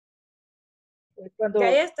Cuando... Que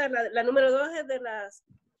ahí está, la número 2 es de las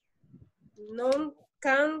non,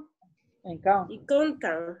 can y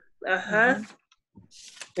contan. Ajá.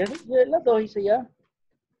 Las dos hice ya.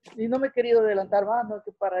 Y no me he querido adelantar más, no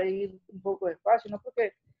que para ir un poco despacio, no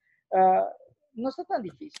porque no está tan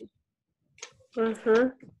difícil.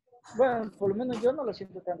 Bueno, por lo menos yo no lo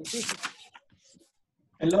siento tan difícil.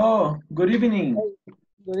 Hello, good evening. Hey,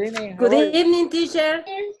 good evening. Good evening, teacher.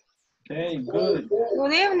 Okay, good.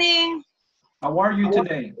 Good evening. How are you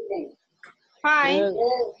today? Fine.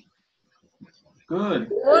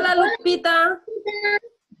 Good. Hola, Lupita.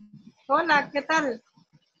 Hola, ¿qué tal?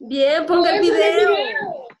 Bien, ponga el video.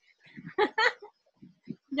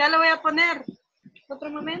 Ya lo voy a poner. Otro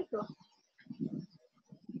momento.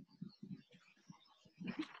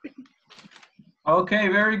 Okay,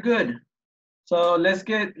 very good. So let's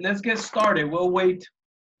get started. We'll wait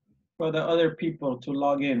for the other people to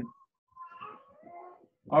log in.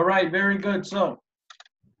 All right, very good. So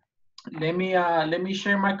let me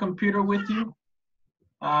share my computer with you.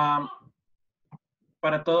 Para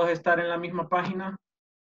todos estar en la misma página.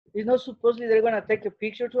 You know, supposedly they're going to take a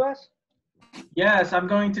picture to us? Yes, I'm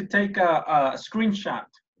going to take a screenshot.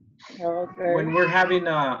 Okay. When we're having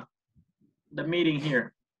the meeting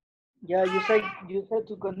here. Yeah, you said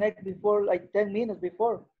to connect before, like 10 minutes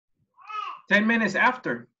before. 10 minutes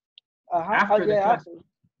after. After the class.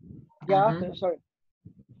 After, sorry.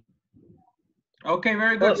 Okay,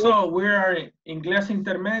 very good. So we are in Inglés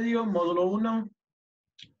Intermedio, Módulo 1.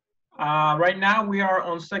 Right now we are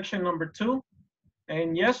on section number 2.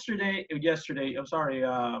 And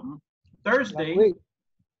Thursday,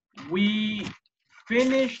 we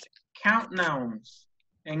finished count nouns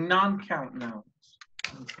and non-count nouns.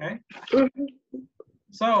 Okay.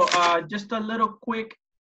 So just a little quick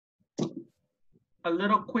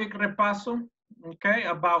repaso, okay,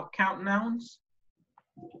 about count nouns,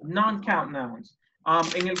 non-count nouns.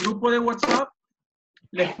 En el grupo de WhatsApp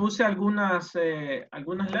les puse algunas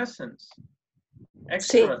lessons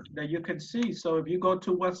extra that you can see. So if you go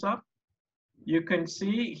to WhatsApp, you can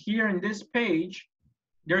see here in this page,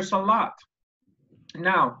 there's a lot.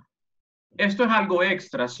 Now, esto es algo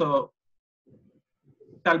extra, so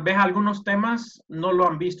tal vez algunos temas no lo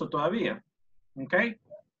han visto todavía, ¿ok?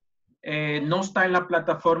 No está en la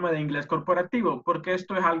plataforma de inglés corporativo porque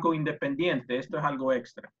esto es algo independiente, esto es algo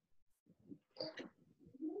extra.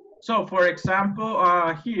 So, for example,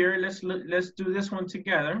 here, let's do this one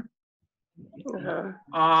together.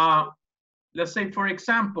 Let's say, for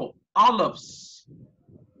example, olives.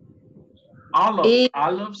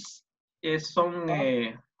 Olives son,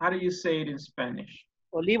 how do you say it in Spanish?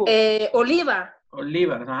 Oliva.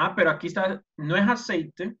 Oliva, pero aquí está, no es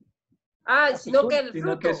aceite. Sino que el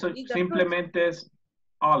fruto. Sino que simplemente es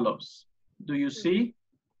olives. Do you see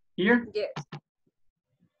here? Yes.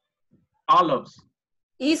 Olives.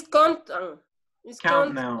 Is count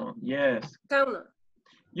noun, yes. Count.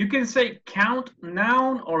 You can say count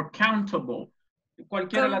noun or countable.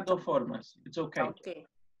 Cualquiera de las dos formas. It's okay.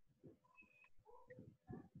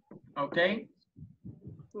 Okay.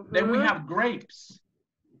 Then we have grapes.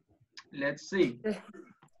 Let's see.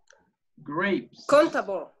 Grapes.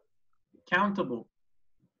 Countable.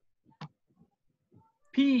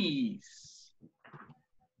 Peas.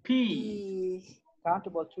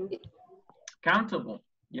 Countable too. Countable,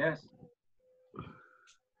 yes.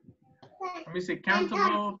 Let me say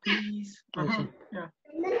countable, peas. Yeah.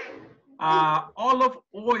 Olive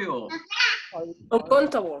oil.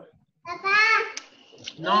 Uncountable.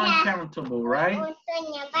 Non-countable, right?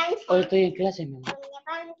 Hoy estoy en clase, mi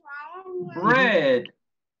Bread.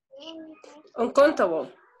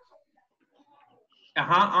 Uncountable.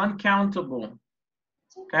 Uncountable.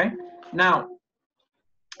 Okay. Now,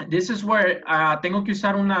 this is where tengo que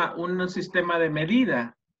usar un sistema de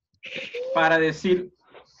medida para decir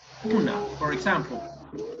una. For example,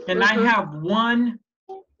 can I have 1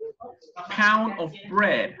 pound of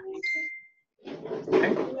bread?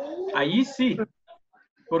 Okay. Allí sí,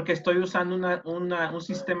 porque estoy usando un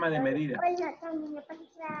sistema de medida.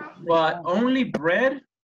 But only bread,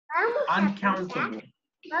 uncountable.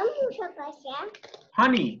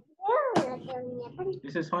 Honey.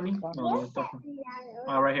 This is honey? No,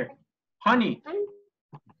 right here. Honey.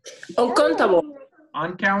 Uncountable.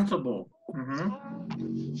 Uncountable.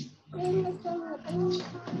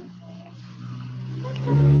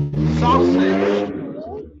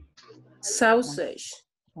 Sausage.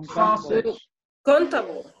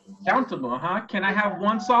 Countable. Can I have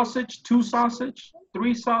 1 sausage, 2 sausage,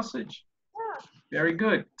 3 sausage? Very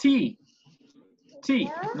good. Tea.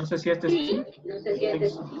 No sé si este es tea.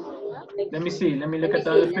 Let me see. Let me look at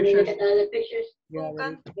the other pictures.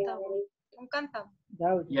 Uncountable.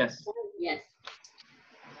 Yes.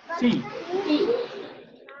 T.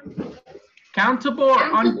 Countable or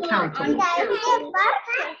uncountable?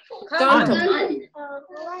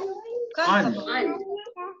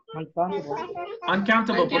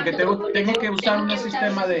 Uncountable, porque tengo que usar un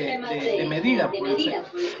sistema de medida.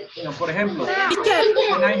 Por ejemplo,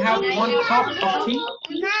 can I have 1 cup of tea?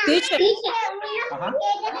 Teacher. Ajá.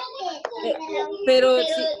 Pero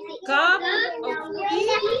si cup of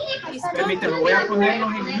tea is Permíteme, voy a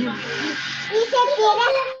ponerlos en mute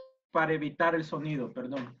para evitar el sonido,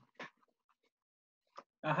 perdón.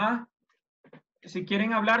 Ajá. Si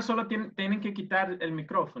quieren hablar, solo tienen que quitar el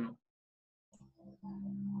micrófono.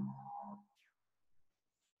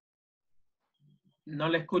 No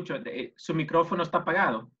le escucho. Su micrófono está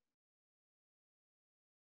apagado.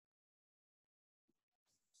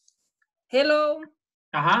 hello.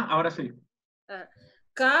 Ajá, ahora sí.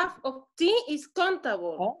 Cup of tea is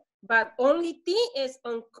countable, but only tea is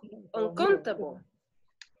uncountable.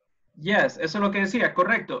 Yes, eso es lo que decía,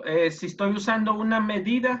 correcto. Si estoy usando una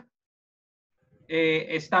medida,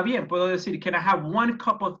 está bien. Puedo decir, can I have 1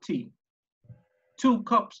 cup of tea? 2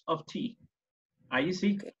 cups of tea. Ahí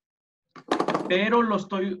sí. Pero lo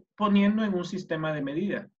estoy poniendo en un sistema de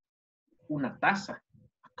medida. Una taza.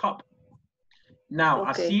 A cup. Now,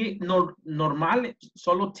 así normal,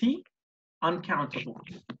 solo tea, uncountable.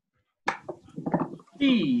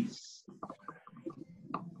 Cheese.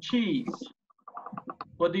 Cheese.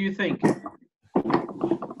 What do you think?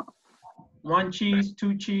 1 cheese,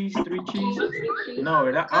 2 cheese, 3 cheese? No,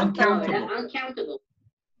 ¿verdad? Uncountable.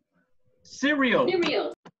 Cereal.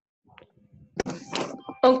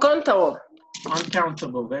 Uncountable.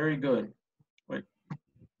 Uncountable. Very good. Wait.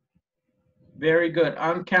 Very good.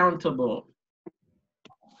 Uncountable.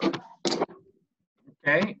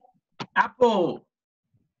 Okay. Apple.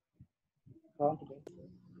 What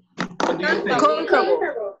do you think?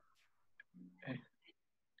 Countable.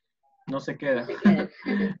 No se queda.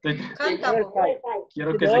 Countable.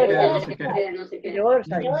 Quiero que se quede, no se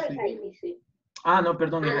quede. Sí. Ah, no,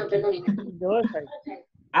 perdón. Es aquí.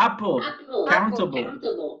 Apple.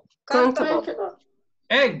 Countable. Countable.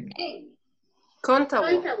 Egg.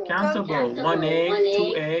 Countable. Countable. 1 egg,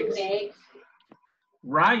 2 eggs.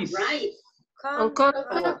 Rice.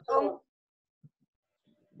 Uncountable.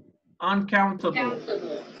 Uncountable.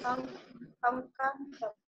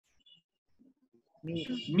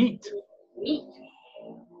 Meat.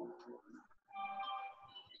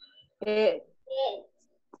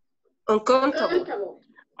 Uncountable.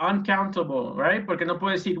 Uncountable, right? Porque no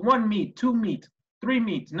puedo decir 1 meat, 2 meat, 3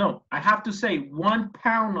 meat. No, I have to say 1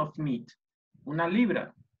 pound of meat. Una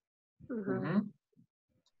libra.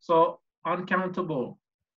 So, uncountable.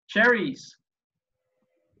 Cherries.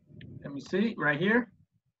 Let me see, right here.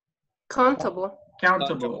 Countable.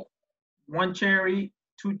 Countable. 1 cherry,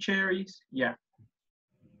 2 cherries, yeah.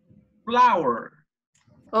 Flour.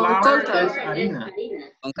 Flour is harina.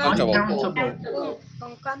 Uncountable.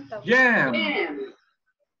 Jam.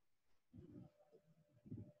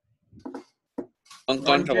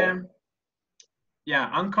 Uncountable. Yeah,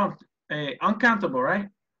 uncountable, right?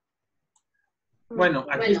 Bueno,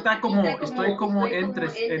 aquí está como, estoy como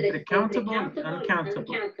entre countable y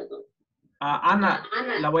uncountable. Ana,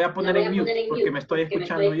 la voy a poner en mute porque me estoy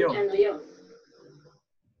escuchando yo.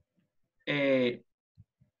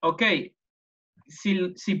 Ok,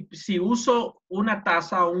 si uso una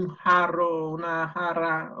taza, un jarro, una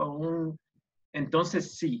jarra,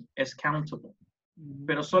 entonces sí, es countable.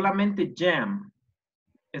 Pero solamente jam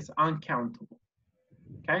es uncountable.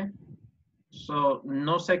 Ok. So,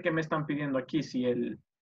 no sé qué me están pidiendo aquí, si el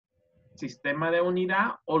sistema de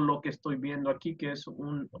unidad o lo que estoy viendo aquí, que es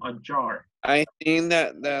a jar. I think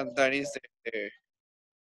that is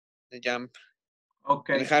the jump.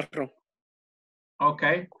 Okay. El jarro.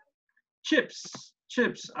 Okay. Chips.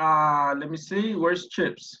 Let me see. Where's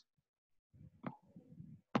chips?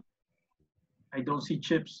 I don't see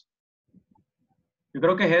chips. Yo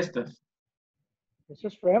creo que es estas. Eso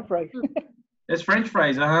es French fries. Es French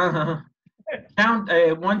fries. Count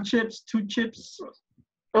 1 chips, 2 chips.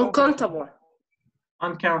 Uncountable.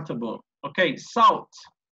 Uncountable. Okay. Salt.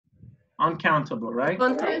 Uncountable, right?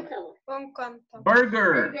 Uncountable.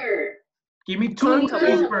 Burger. Give me 2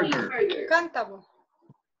 cheeseburgers. Countable.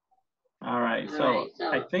 All right, so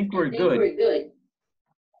I think we're good.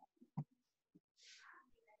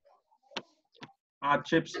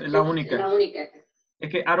 Chips es la única.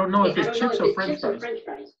 Es que I don't know if it's chips or French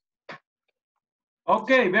fries.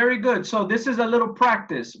 Okay, very good. So this is a little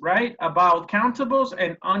practice, right? About countables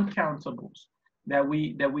and uncountables that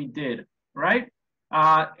we did, right?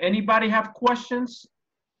 Anybody have questions?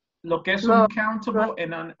 Lo que es un countable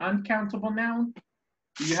and an uncountable noun?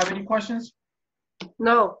 Do you have any questions?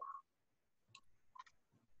 No.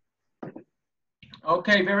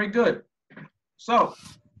 Okay, very good. So,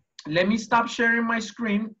 let me stop sharing my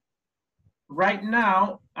screen. Right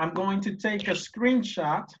now, I'm going to take a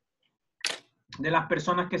screenshot de las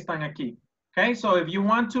personas que están aquí. Okay, so if you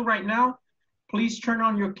want to right now, please turn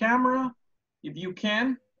on your camera if you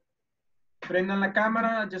can. Prendan la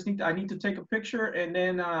cámara, I need to take a picture and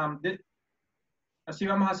then así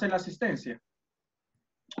vamos a hacer la asistencia.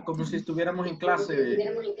 Como si estuviéramos en clase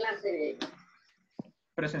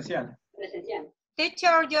presencial.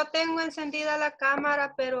 Teacher, yo tengo encendida la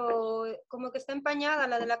cámara, pero como que está empañada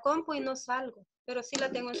la de la compu y no salgo, pero sí la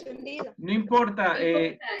tengo encendida. No importa,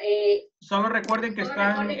 solo recuerden que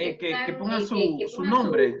están, que pongan su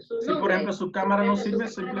nombre. Si por ejemplo su cámara no sirve,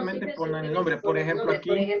 simplemente pongan el nombre. Por ejemplo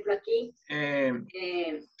aquí,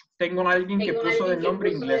 tengo a alguien que puso el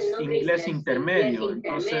nombre inglés intermedio,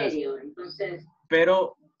 entonces,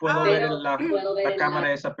 pero puedo ver la cámara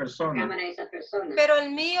de esa persona. Pero el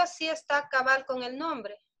mío sí está cabal con el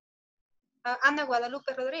nombre. Ana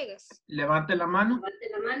Guadalupe Rodríguez. Levante la mano.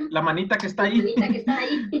 La manita que está ahí.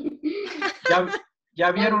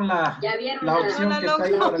 Ya vieron la opción no que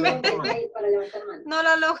está ahí para levantar mano. No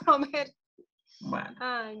la logro ver. Bueno.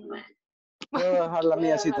 Ay, no. Puedo dejar la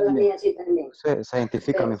mía así también. Se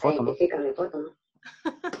identifica mi foto, ¿no?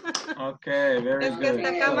 Ok, very Es que good.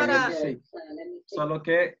 esta cámara... Solo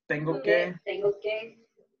que tengo que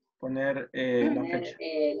poner la fecha.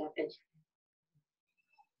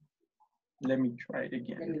 Let me try it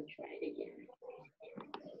again.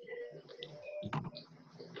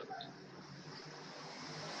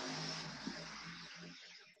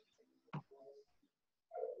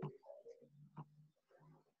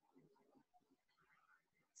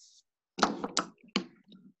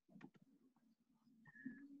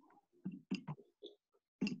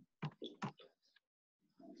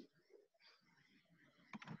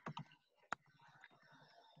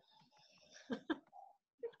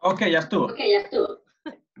 Okay, ya estuvo.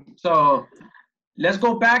 So let's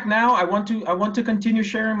go back now. I want to continue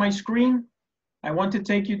sharing my screen. I want to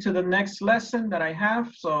take you to the next lesson that I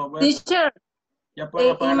have. So Teacher, ya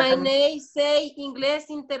puedo apagar in la my cámara. name say inglés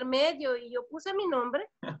intermedio y yo puse mi nombre.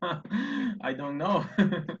 I don't know.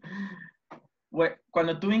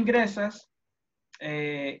 Cuando tú ingresas,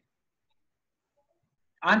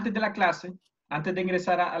 antes de la clase, antes de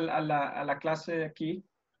ingresar a la clase aquí,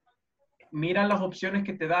 mira las opciones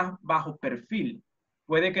que te da bajo perfil.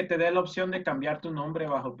 Puede que te dé la opción de cambiar tu nombre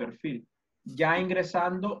bajo perfil. Ya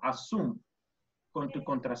ingresando a Zoom con tu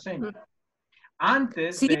contraseña.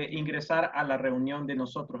 Antes de ingresar a la reunión de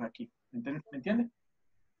nosotros aquí. ¿Me entiendes?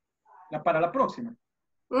 Para la próxima.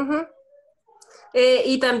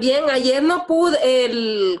 Y también ayer no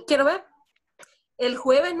pude, quiero ver, el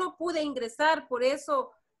jueves no pude ingresar, por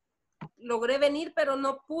eso logré venir, pero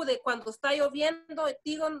no pude. Cuando está lloviendo,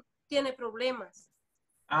 Tigo tiene problemas.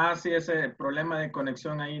 Ah, sí, ese problema de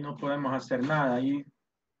conexión ahí no podemos hacer nada. Ahí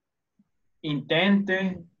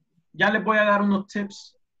intente. Ya les voy a dar unos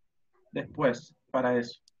tips después para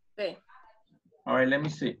eso. Sí. All right, let me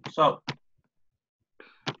see. So,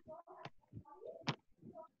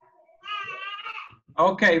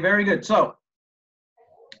 okay, very good. So,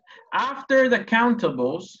 after the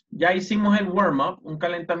countables, ya hicimos el warm-up, un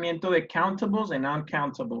calentamiento de countables and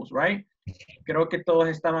uncountables, right? Creo que todos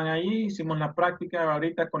estaban ahí, hicimos la práctica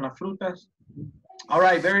ahorita con las frutas. All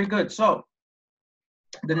right, very good. So,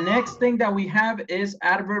 the next thing that we have is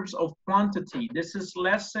adverbs of quantity. This is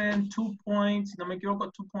lesson 2 points, no me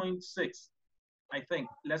equivoco, 2.6, I think,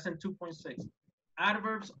 lesson 2.6.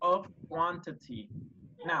 Adverbs of quantity.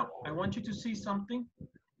 Now, I want you to see something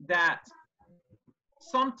that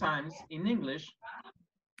sometimes in English,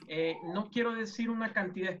 no quiero decir una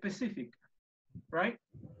cantidad específica, right?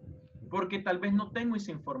 Porque tal vez no tengo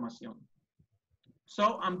esa información.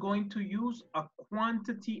 So I'm going to use a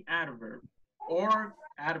quantity adverb or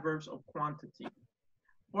adverbs of quantity.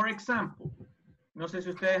 For example, no sé si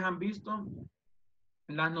ustedes han visto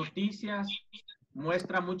las noticias,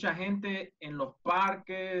 muestra mucha gente en los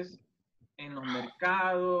parques, en los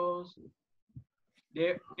mercados,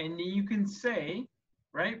 there, and you can say,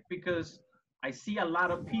 right, because I see a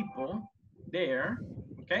lot of people there,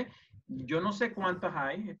 okay? Yo no sé cuántas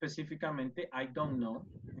hay específicamente, I don't know,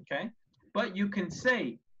 okay? But you can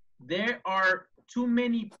say, there are too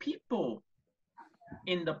many people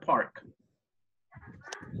in the park,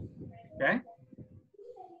 okay?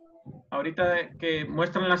 Ahorita que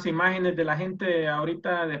muestran las imágenes de la gente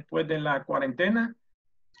ahorita después de la cuarentena,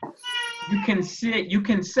 you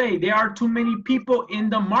can say there are too many people in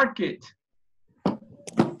the market.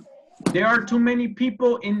 There are too many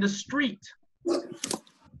people in the street.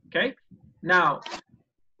 Okay? Now,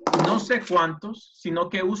 no sé cuántos, sino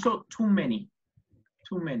que uso too many.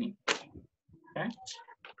 Too many. Okay.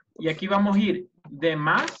 Y aquí vamos a ir de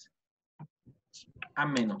más a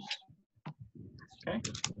menos. Okay.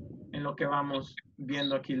 En lo que vamos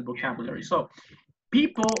viendo aquí el vocabulary. So,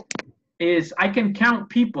 people is, I can count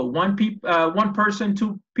people. One person,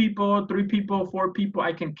 two people, three people, four people,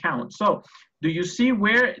 I can count. So, do you see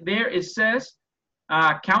where there it says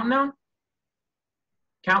count noun?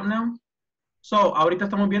 Count noun? So, ahorita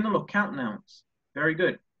estamos viendo los count nouns. Very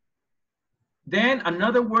good. Then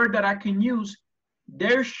another word that I can use,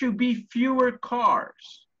 there should be fewer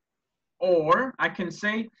cars. Or I can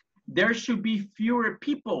say, there should be fewer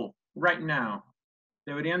people right now.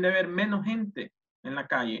 Deberían de haber menos gente en la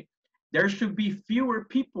calle. There should be fewer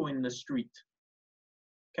people in the street.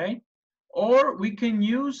 Okay? Or we can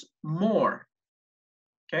use more.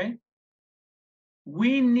 Okay?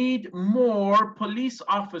 We need more police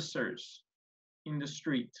officers in the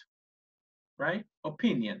street. Right?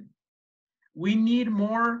 Opinion. We need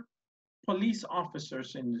more police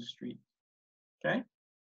officers in the street. Okay?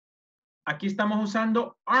 Aquí estamos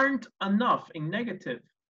usando aren't enough in negative.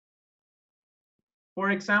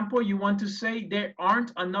 For example, you want to say there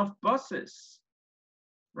aren't enough buses,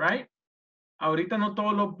 right? Ahorita no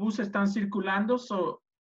todos los buses están circulando, so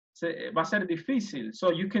va a ser difícil.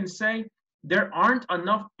 So you can say there aren't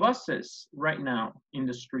enough buses right now in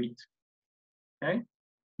the street, okay?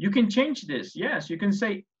 You can change this, yes. You can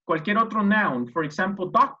say cualquier otro noun. For example,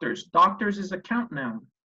 doctors. Doctors is a count noun.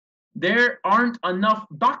 There aren't enough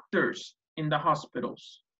doctors in the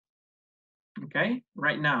hospitals, okay,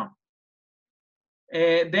 right now.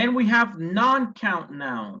 Then we have non-count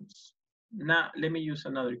nouns. Now, let me use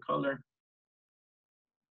another color.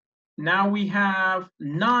 Now we have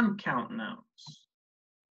non-count nouns,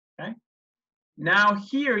 okay? Now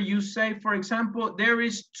here you say, for example, there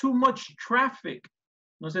is too much traffic.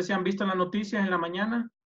 No sé si han visto las noticias en la mañana.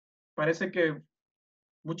 Parece que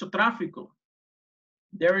mucho tráfico.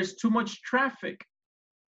 There is too much traffic.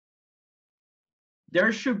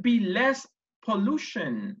 There should be less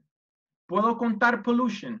pollution. ¿Puedo contar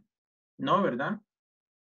pollution? No, ¿verdad?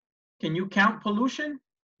 Can you count pollution?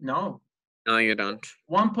 No. No, you don't.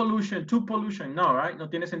 One pollution, two pollution. No, right? No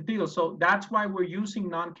tiene sentido. So that's why we're using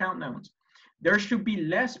non-count nouns. There should be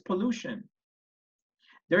less pollution.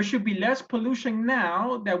 There should be less pollution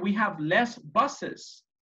now that we have less buses.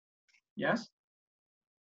 Yes?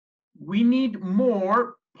 We need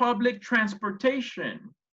more public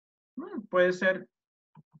transportation. Puede ser,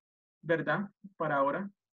 ¿verdad? Para ahora.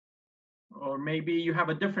 Or maybe you have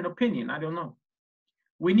a different opinion. I don't know.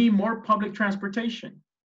 We need more public transportation.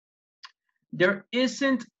 There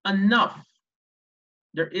isn't enough.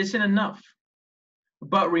 There isn't enough.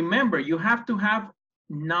 But remember, you have to have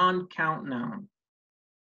non-count noun.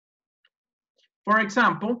 For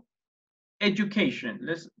example, education.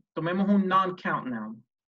 Let's tomemos un non-count noun.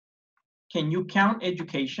 Can you count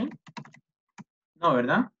education? No,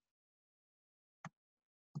 ¿verdad?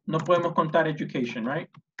 No podemos contar education, right?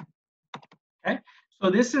 Okay,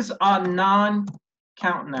 so this is a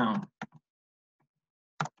non-count noun.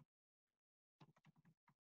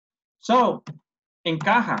 So,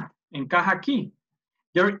 encaja aquí.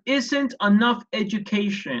 There isn't enough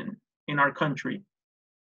education in our country.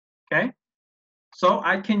 Okay, so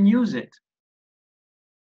I can use it.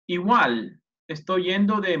 Igual, estoy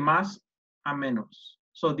yendo de más a menos.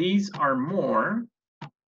 So these are more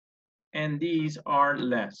and these are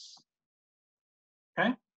less.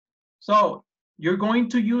 Okay, so you're going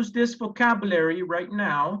to use this vocabulary right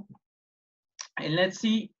now, and let's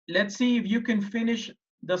see if you can finish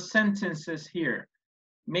the sentences here.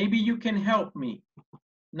 Maybe you can help me.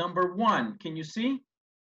 Number one, can you see?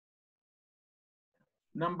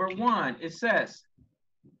 Number one, it says,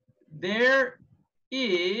 there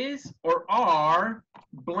is or are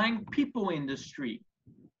blank people in the street.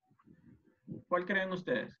 ¿Cuál creen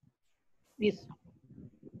ustedes? This.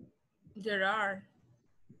 There are.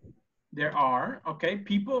 There are, okay,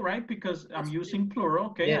 people, right? Because I'm using plural,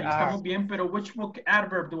 okay? There Ahí estamos bien, pero which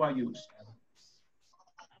adverb do I use?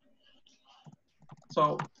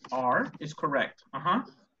 So, are is correct.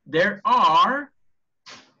 There are,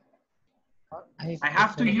 I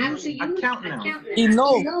have to use a count noun.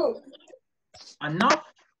 Enough.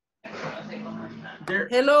 There.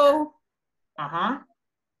 Hello. Yes.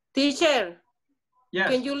 Teacher.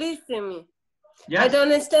 Can you listen to me? Yes. I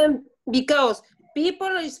don't understand because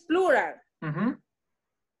people is plural.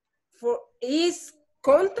 For is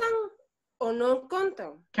countable or non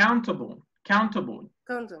countable? Countable. Countable.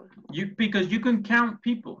 Because you can count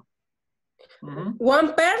people.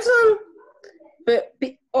 One person,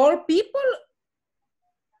 all people,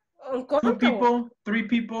 2 Uncountable. people, 3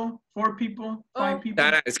 people, 4 people, 5 people.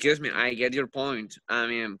 Tara, excuse me, I get your point. I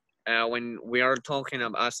mean, when we are talking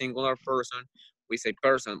about a singular person, we say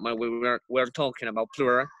person. When we're talking about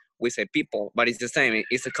plural, we say people. But it's the same.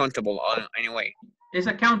 It's accountable anyway. It's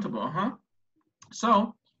accountable, huh?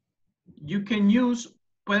 So, you can use,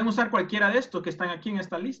 pueden usar cualquiera de estos que están aquí en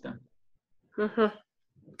esta lista.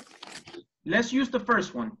 Let's use the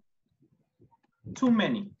first one. Too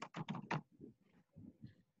many.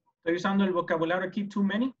 Estoy usando el vocabulario aquí, too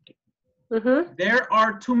many. There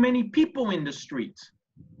are too many people in the street.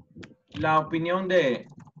 La opinión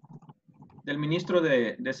del ministro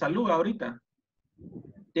de salud ahorita.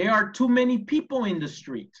 There are too many people in the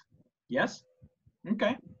street. Yes?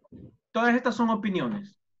 Okay. Todas estas son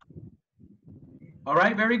opiniones. All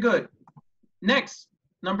right, very good. Next,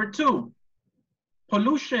 number 2.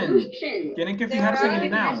 Pollution. Tienen que fijarse en el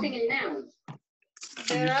noun.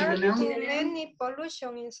 There are too many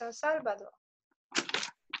pollution in San Salvador.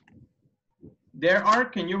 There are,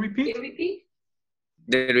 can you repeat?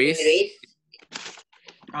 There is.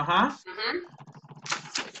 Uh-huh.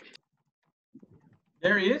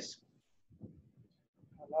 There is.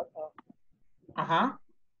 Uh-huh.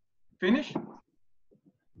 Finish.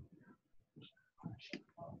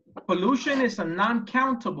 Pollution is a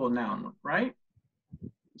non-countable noun, right?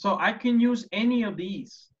 So I can use any of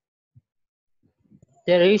these.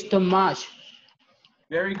 There is too much.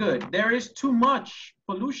 Very good. There is too much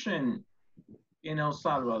pollution in El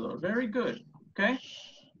Salvador. Very good. Okay.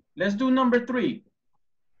 Let's do number 3.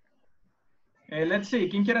 Let's see.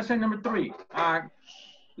 ¿Quién quiere hacer number 3?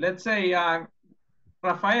 Let's say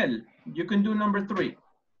Rafael, you can do number 3.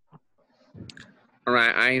 All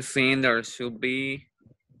right. I think there should be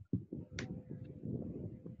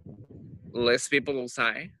less people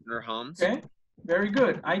outside their homes. Okay. Very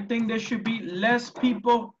good. I think there should be less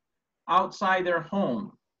people outside their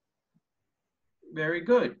home. Very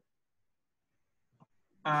good.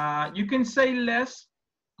 You can say less,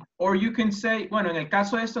 or you can say, bueno, en el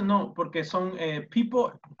caso de esto no, porque son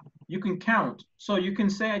people you can count. So you can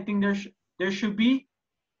say, I think there should be,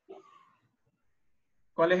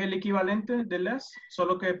 ¿cuál es el equivalente de less?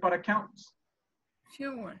 Solo que para counts.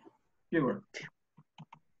 Fewer. Fewer.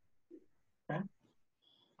 Okay.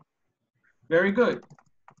 Very good.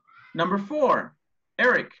 Number 4,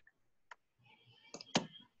 Eric.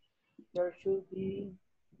 There should be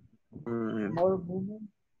more movement.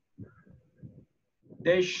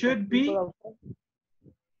 There should be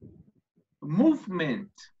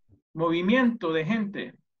movement, movimiento de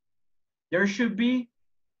gente. There should be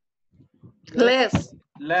Less.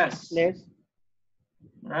 less. Less.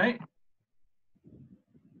 Right?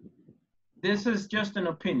 This is just an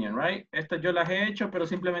opinion, right? Estas yo las he hecho, pero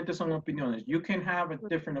simplemente son opiniones. You can have a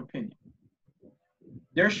different opinion.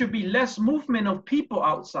 There should be less movement of people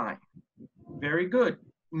outside. Very good.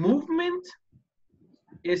 Movement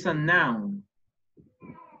is a noun.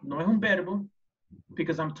 No es un verbo,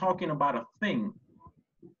 because I'm talking about a thing.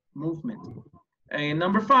 Movement.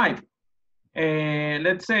 Number 5.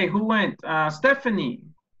 Let's say, who went? Stephanie.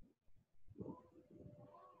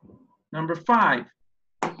 Number 5.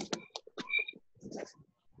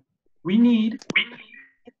 We need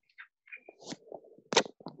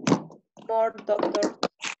more doctor.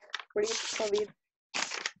 Please, COVID.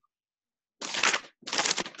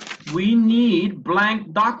 We need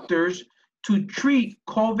blank doctors to treat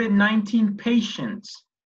COVID-19 patients.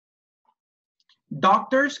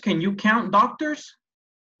 Doctors, can you count doctors?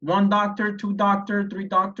 1 doctor, 2 doctors, 3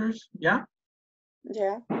 doctors, ¿ya?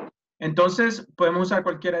 Yeah. Entonces, podemos usar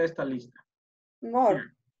cualquiera de esta lista. More.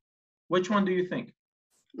 Here. Which one do you think?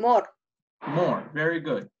 More. More, very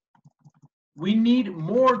good. We need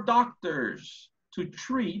more doctors to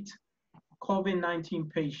treat COVID-19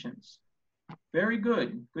 patients. Very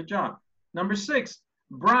good, good job. Number 6,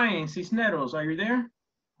 Brian Cisneros, are you there?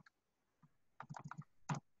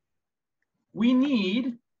 We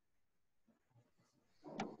need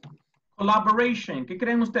collaboration. ¿Qué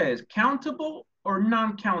creen ustedes? Countable or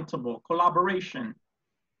non-countable? Collaboration.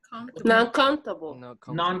 Non-countable.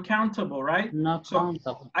 Non-countable, right? Not So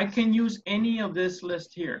countable. I can use any of this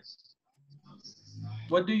list here.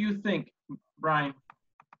 What do you think, Brian?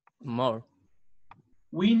 More.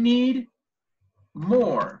 We need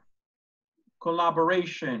more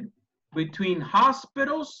collaboration between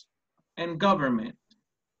hospitals and government,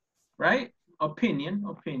 right? Opinion.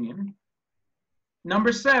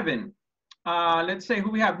 Number 7, let's say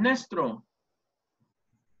who we have, Nestro.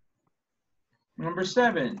 Number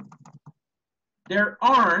 7, there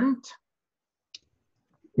aren't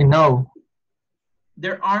enough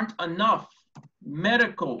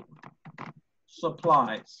medical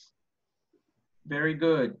supplies. Very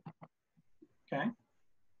good. Okay.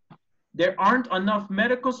 There aren't enough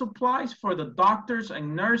medical supplies for the doctors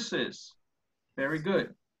and nurses. Very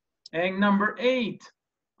good. And number 8,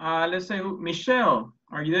 let's say Michelle,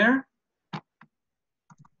 are you there?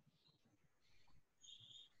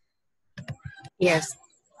 Yes.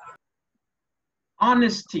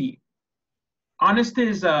 Honesty. Honesty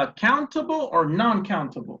is countable or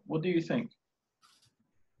non-countable? What do you think?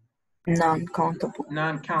 Non-countable.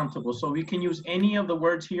 Non-countable. So we can use any of the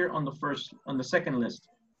words here on the second list.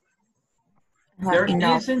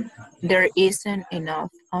 There isn't enough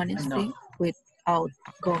honesty without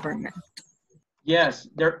government. Yes,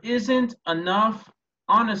 there isn't enough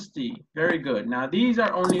honesty. Very good. Now these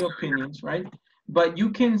are only opinions, right? But you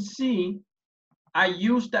can see I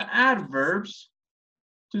use the adverbs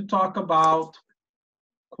to talk about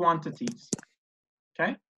quantities.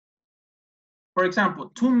 Okay? For example,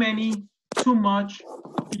 too many, too much,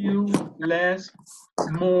 few, less,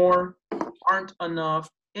 more, aren't enough,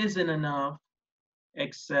 isn't enough,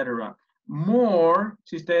 etc. More,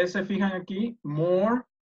 si ustedes se fijan aquí, more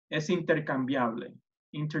es intercambiable,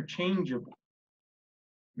 interchangeable.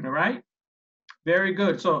 All right? Very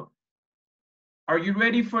good. So, are you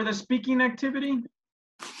ready for the speaking activity?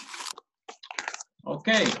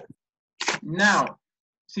 Okay. Now,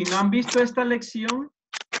 si no han visto esta lección,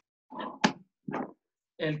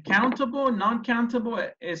 el countable,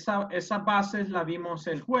 non-countable, esa base la vimos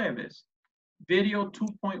el jueves, video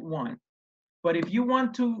 2.1. But if you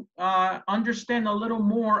want to understand a little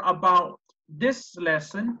more about this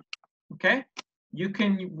lesson, okay, you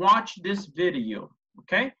can watch this video,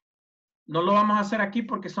 okay? No lo vamos a hacer aquí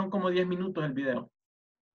porque son como 10 minutos el video.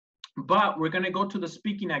 But we're going to go to the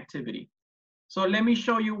speaking activity. So let me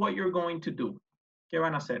show you what you're going to do. ¿Qué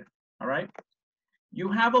van a hacer? All right?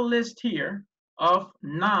 You have a list here of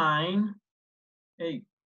 9. Hey,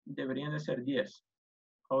 deberían de ser 10.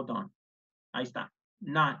 Hold on. Ahí está.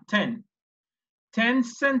 10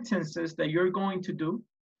 sentences that you're going to do,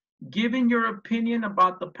 giving your opinion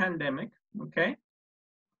about the pandemic, okay?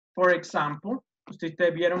 For example,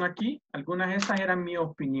 ustedes vieron aquí, algunas de estas eran mis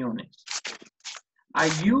opiniones. I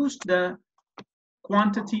used the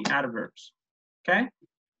quantity adverbs, okay?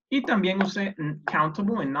 Y también usé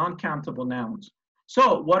countable and non-countable nouns.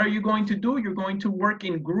 So what are you going to do? You're going to work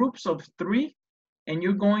in groups of 3, and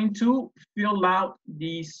you're going to fill out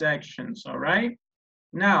these sections, all right?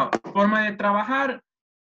 Now, forma de trabajar,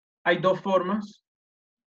 hay 2 formas,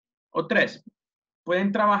 o 3.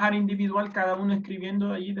 Pueden trabajar individual, cada uno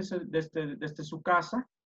escribiendo ahí desde su casa.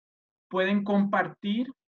 Pueden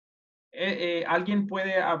compartir. Alguien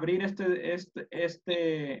puede abrir esta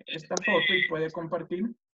foto y puede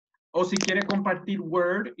compartir. O si quiere compartir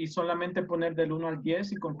Word y solamente poner del 1 al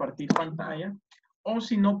 10 y compartir pantalla. O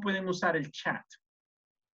si no, pueden usar el chat.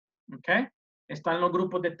 ¿Ok? Están los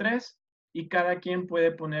grupos de 3 y cada quien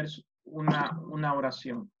puede poner una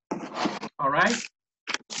oración. All right?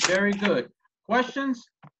 Very good. Questions?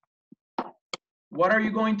 What are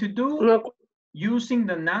you going to do? No. Using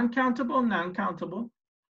the non-countable,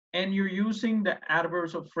 and you're using the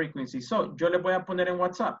adverbs of frequency. So, yo le voy a poner en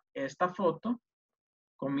WhatsApp esta foto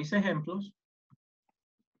con mis ejemplos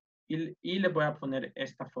y le voy a poner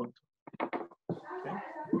esta foto. Okay.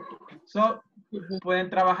 So, pueden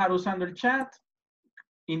trabajar usando el chat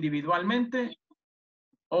individualmente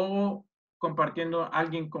o compartiendo,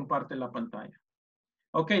 alguien comparte la pantalla.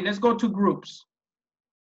 Okay, let's go to groups.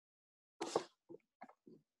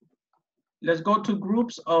 Let's go to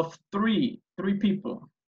groups of 3 people.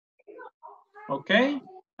 Okay,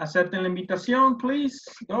 acepten la invitación, please.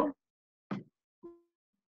 Go.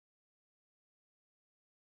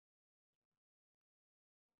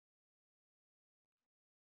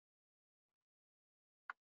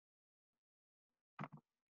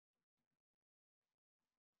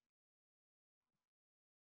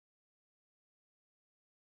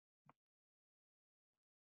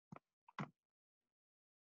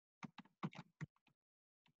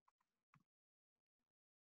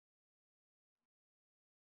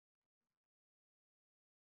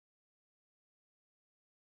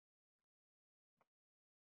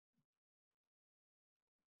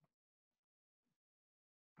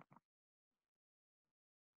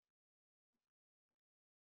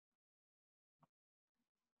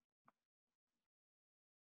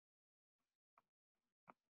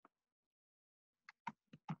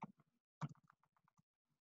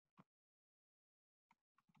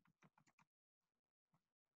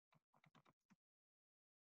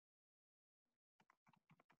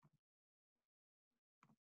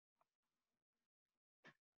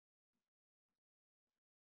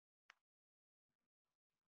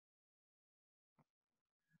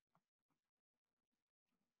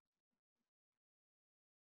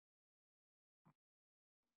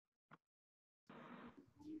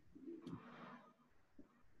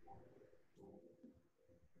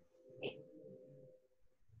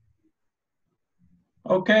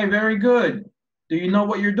 Okay, very good. Do you know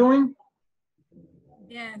what you're doing?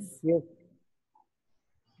 Yes. Yes.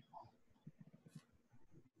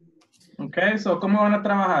 Okay, so ¿cómo van a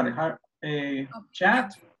trabajar?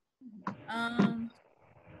 Chat,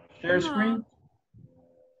 share No, screen.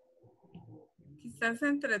 quizás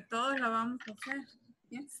entre todos la vamos a hacer.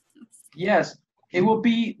 Yes. Yes, it will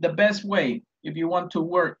be the best way if you want to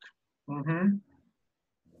work.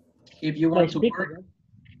 If you want to work,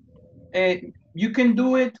 you can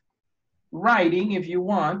do it writing if you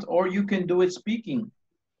want, or you can do it speaking.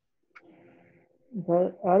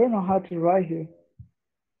 But I don't know how to write here.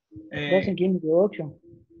 Doesn't give me the option.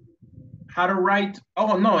 How to write.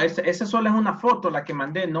 Oh, no, esa solo es una foto la que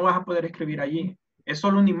mandé. No vas a poder escribir allí. Es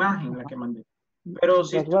solo una imagen la que mandé. Pero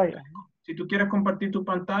si tú quieres compartir tu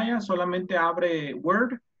pantalla, solamente abre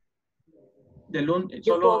Word.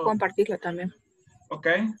 Yo puedo compartirlo también. Ok.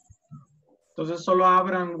 Entonces solo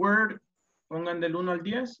abran Word, pongan del 1 al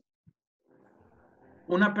 10.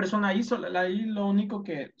 Una persona ahí lo único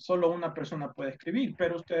que solo una persona puede escribir,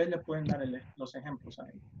 pero ustedes le pueden dar los ejemplos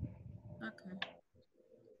ahí. Okay.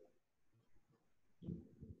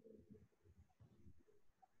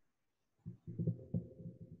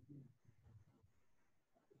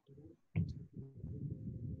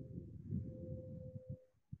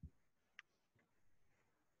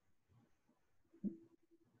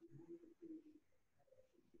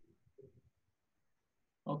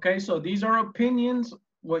 Okay, so these are opinions,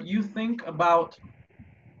 what you think about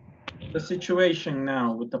the situation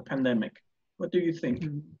now with the pandemic. What do you think?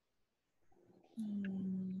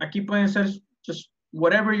 Aquí pueden ser just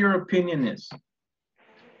whatever your opinion is.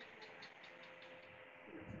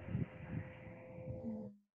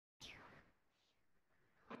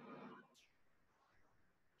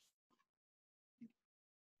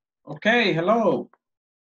 Okay, hello.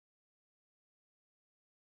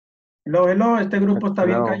 Hello, este grupo está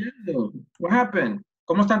bien callado. What happened?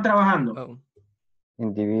 ¿Cómo están trabajando?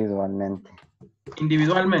 Individualmente.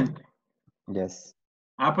 Individualmente. Yes.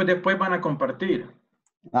 Ah, pues después van a compartir.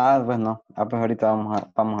 Ah, pues no. Ah, pues ahorita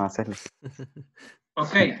vamos a hacerlo.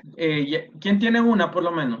 Ok, ¿quién tiene una por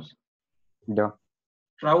lo menos? Yo.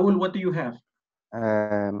 Raúl, what do you have?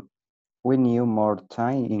 We need more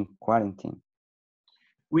time in quarantine.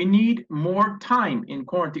 We need more time in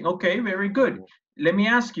quarantine. Okay, very good. Let me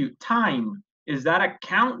ask you, time, is that a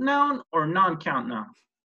count noun or non-count noun?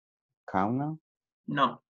 Count noun?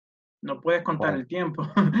 No, no puedes contar el tiempo,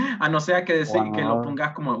 a no ser que lo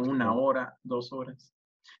pongas como 1 hora, 2 horas.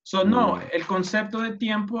 So no, el concepto de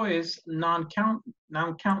tiempo es non-count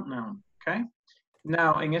noun, okay?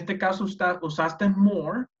 Now, en este caso usaste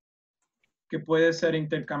more, que puede ser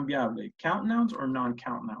intercambiable, count nouns or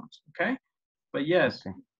non-count nouns, okay? But yes,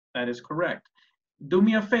 that is correct. Do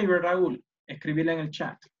me a favor, Raúl, escribirla en el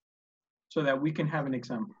chat so that we can have an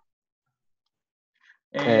example.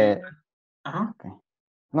 Ajá. Okay.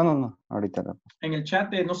 No, ahorita no. En el chat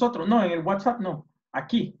de nosotros, no, en el WhatsApp no,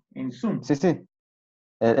 aquí, en Zoom. Sí.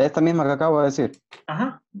 Esta misma que acabo de decir.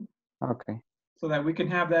 Ajá. Okay. So that we can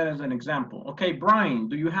have that as an example. Okay, Brian,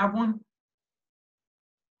 do you have one?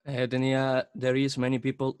 Tenía, there is many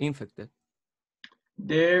people infected.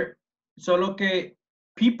 There, solo que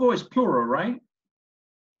people is plural, right?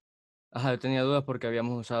 Ajá, yo tenía dudas porque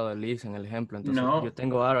habíamos usado el is en el ejemplo. Entonces, No. yo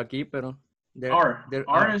tengo are aquí, pero...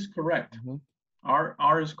 R is correct.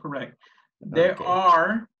 R is correct. There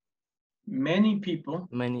are many people.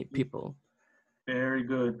 Many people. Very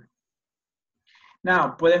good.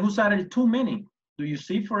 Now, puedes usar el too many. Do you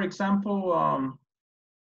see, for example,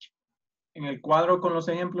 en el cuadro con los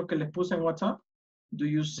ejemplos que les puse en WhatsApp? Do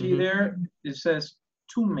you see there, it says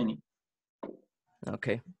too many.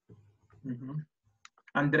 Okay.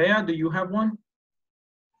 Andrea, do you have one?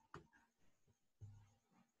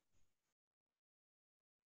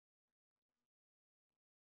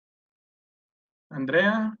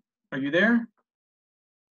 Andrea, are you there?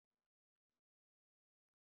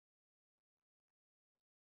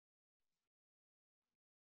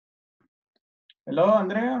 Hello,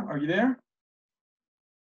 Andrea, are you there?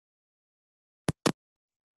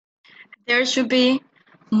 There should be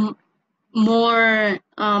more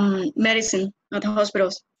medicine at the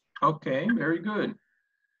hospitals. Okay, very good.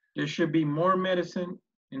 There should be more medicine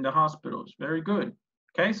in the hospitals. Very good.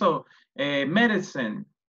 Okay, so medicine,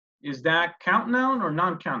 is that count noun or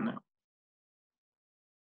non-count noun?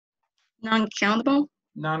 Non-countable?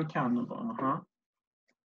 Non-countable,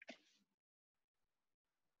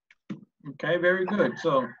 Okay, very good.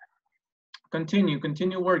 So continue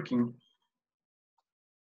working.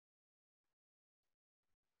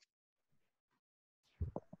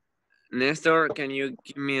 Nestor, can you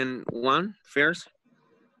give me one first?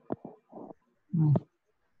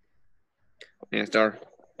 Néstor.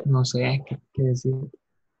 No sé qué decir.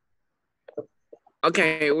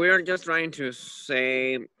 Okay, we are just trying to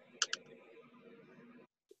say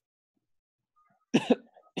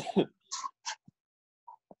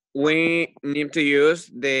we need to use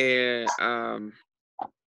the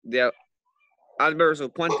adverbs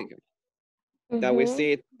of quantity that we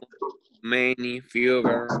see many,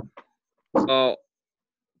 fewer. So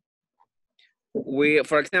we,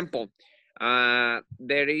 for example,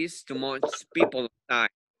 there is too much people outside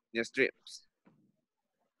the streets.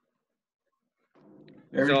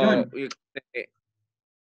 Very So good. you say,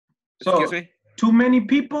 So, excuse me? too many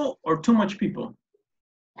people or too much people?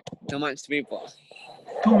 Too much people.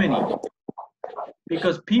 Too many.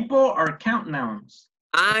 Because people are count nouns.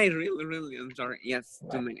 Really, I'm sorry. Yes,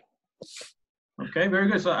 too many. Okay, very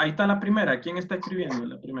good. So, ahí está la primera. ¿Quién está escribiendo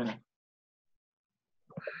la primera?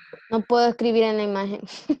 No puedo escribir en la imagen.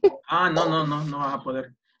 No vas a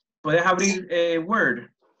poder. ¿Puedes abrir Word?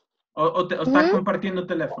 ¿O estás compartiendo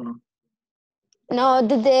teléfono? No,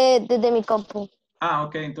 desde mi compu.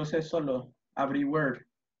 Ok, entonces solo abrí Word.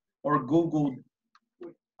 O Google.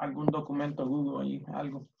 Algún documento, Google ahí,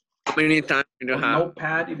 algo. How many times do you have?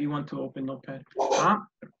 Notepad, if you want to open Notepad.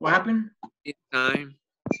 What happened? This time.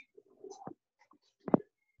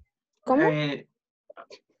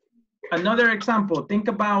 Another example. Think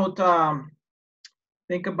about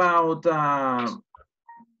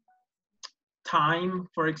time,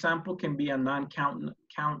 for example, can be a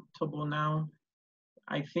non-countable noun.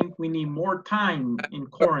 I think we need more time in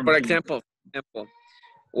quarantine. For example,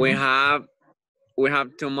 we have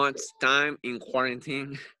too much time in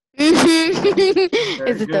quarantine. Very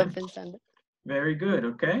Eso estaba good. pensando. Very good.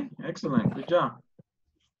 Okay. Excellent. Good job.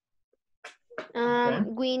 Okay.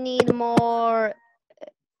 We need more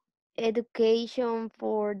education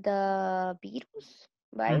for the virus.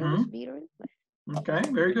 Okay,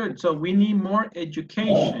 very good. So we need more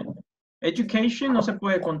education. Education no se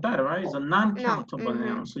puede contar, right? It's a non-countable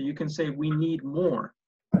noun. So you can say we need more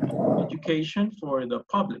education for the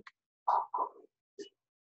public.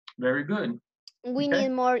 Very good. We need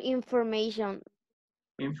more information.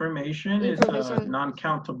 Information is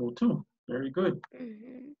non-countable too. Very good.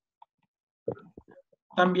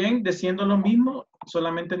 También diciendo lo mismo,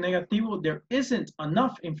 solamente negativo, there isn't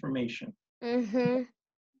enough information.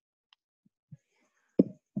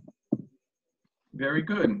 Very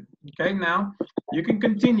good. Okay, now you can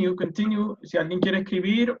continue. Si alguien quiere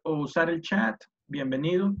escribir o usar el chat,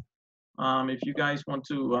 bienvenido. If you guys want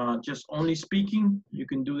to just only speaking, you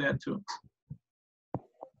can do that too.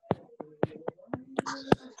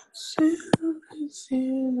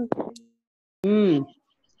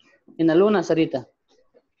 En la luna, Sarita.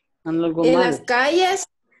 Algo en malo. las calles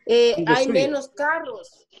hay menos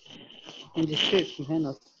carros. In the street,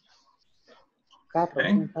 menos.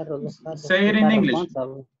 Okay. Say it in English.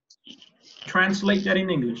 Translate that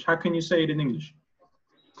in English. How can you say it in English?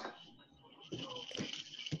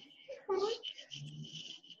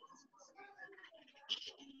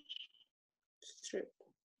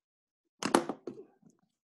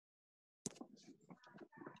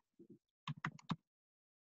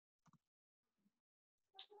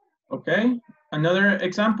 Okay. Another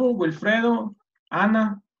example, Wilfredo,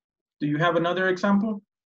 Ana, do you have another example?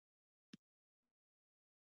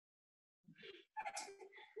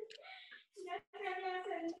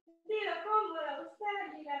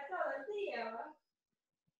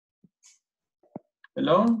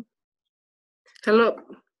 Hello? Hello.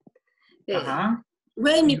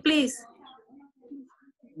 Wait me, please.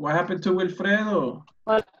 What happened to Wilfredo?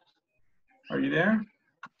 Are you there?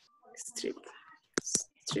 Strip.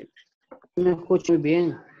 Me escucho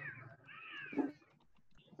bien.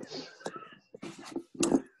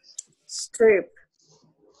 Strip.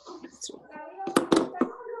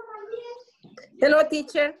 Hello,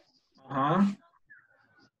 teacher.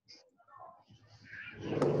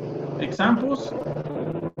 Examples?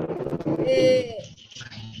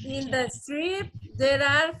 In the strip, there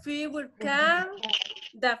are fewer cars.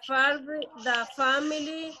 The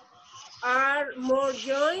family are more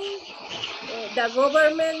joined. The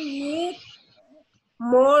government needs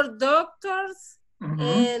more doctors.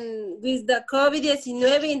 And with the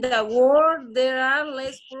COVID-19 in the world, there are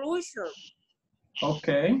less pollution.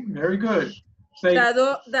 Okay, very good. Say,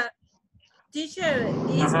 the teacher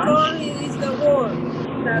is calling is the word.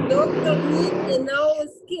 The doctor needs enough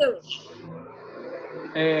skill.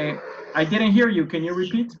 I didn't hear you. Can you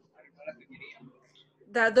repeat?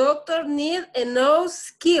 The doctor needs enough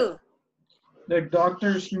skill. The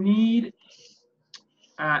doctors need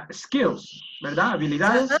skills, ¿verdad?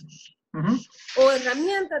 Habilidades. O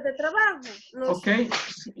herramientas de trabajo. Okay,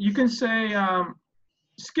 you can say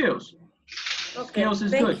skills. Okay, Skills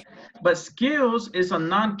is thank good. But skills is a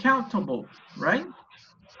non-countable, right?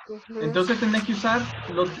 Entonces tenés que usar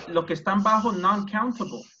lo que están bajo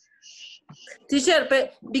non-countable. Teacher,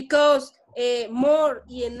 because more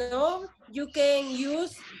y enough, you can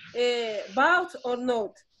use both or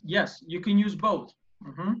not. Yes, you can use both.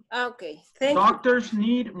 Okay, thank Doctors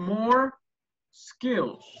need more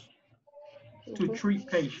skills to treat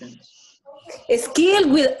patients. you. Skill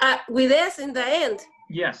with S in the end.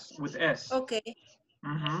 Yes, with S. Okay.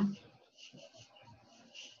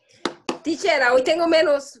 Teacher, hoy tengo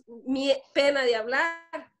menos pena de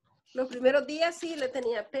hablar. Los primeros días sí le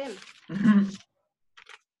tenía pena.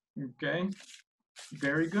 Okay,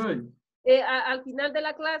 very good. Al final de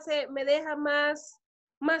la clase me deja más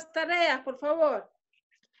tareas, por favor.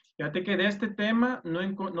 Fíjate que de este tema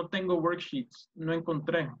no tengo worksheets, no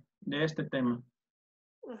encontré de este tema.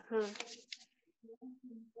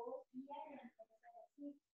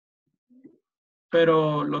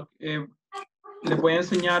 Pero les voy a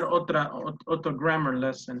enseñar otro grammar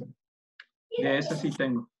lesson. De ese sí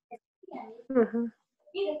tengo.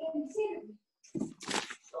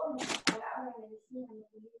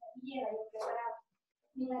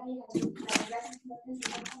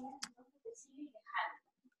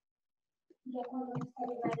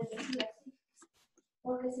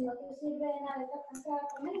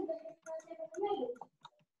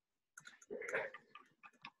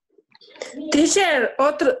 Teacher,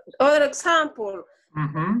 other example.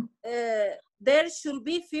 There should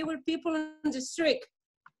be fewer people in the street.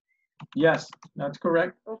 Yes, that's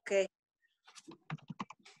correct. Okay.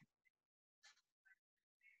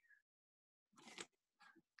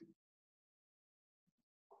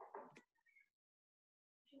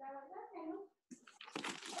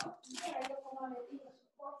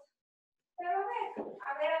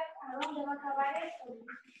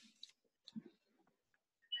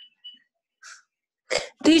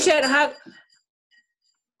 Teacher,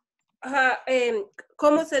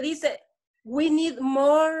 ¿cómo se dice? We need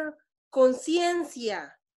more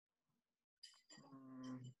conciencia.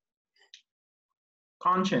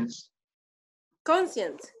 Conscience.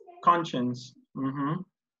 Conscience. Conscience.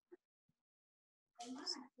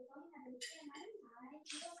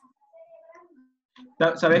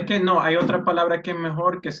 ¿Sabes qué? No, hay otra palabra que es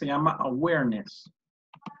mejor que se llama awareness.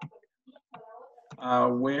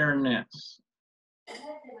 Awareness.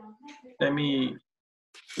 Let me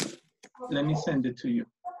send it to you.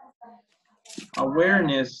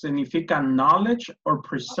 Awareness significa knowledge or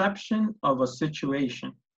perception of a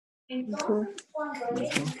situation.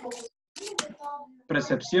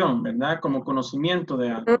 Percepción, ¿verdad? Como conocimiento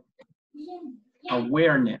de algo.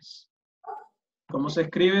 Awareness. ¿Cómo se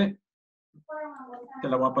escribe? Te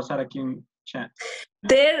la voy a pasar aquí en chat.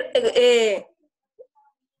 There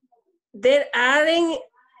aren't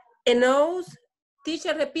enough.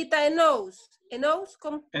 Teacher, repita enough.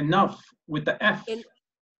 Enough with the F.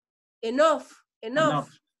 Enough.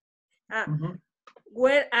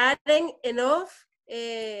 Where aren't enough?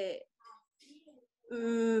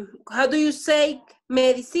 How do you say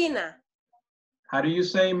medicina? How do you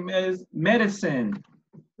say medicine?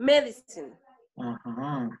 Medicine.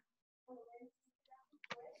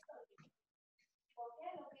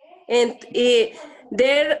 And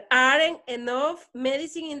there aren't enough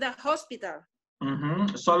medicine in the hospital.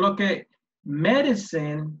 Solo que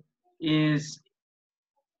medicine is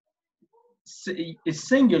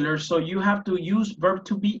singular, so you have to use verb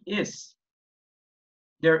to be is.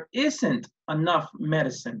 There isn't enough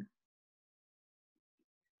medicine.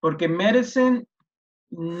 Porque medicine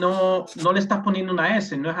no le estás poniendo una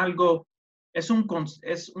S, no es algo, es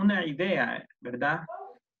una idea, ¿verdad?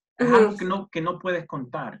 Es algo que no puedes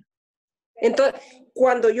contar. Entonces,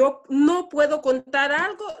 cuando yo no puedo contar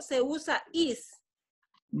algo, se usa is.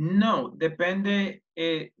 No, depende.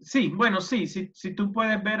 Sí, bueno, sí. Si tú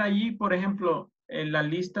puedes ver allí, por ejemplo, en la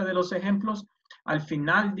lista de los ejemplos, al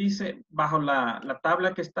final dice, bajo la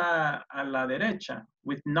tabla que está a la derecha,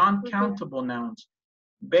 with non-countable nouns.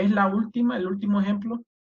 ¿Ves el último ejemplo?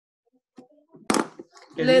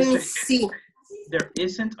 Que Let dice, me see. There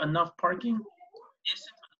isn't enough parking.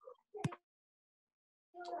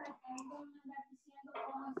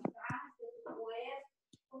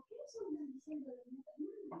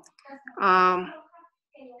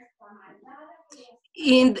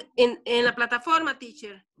 En la plataforma,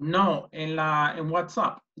 teacher. No, en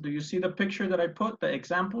WhatsApp. Do you see the picture that I put, the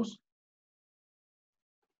examples?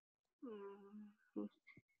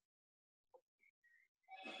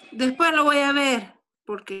 Después lo voy a ver,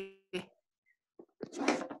 porque...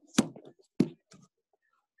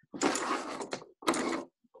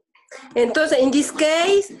 Entonces, in this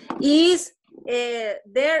case, is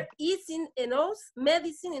there isn't enough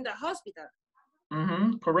medicine in the hospital.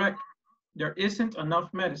 Correct. There isn't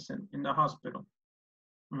enough medicine in the hospital.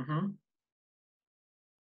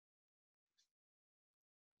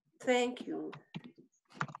 Thank you.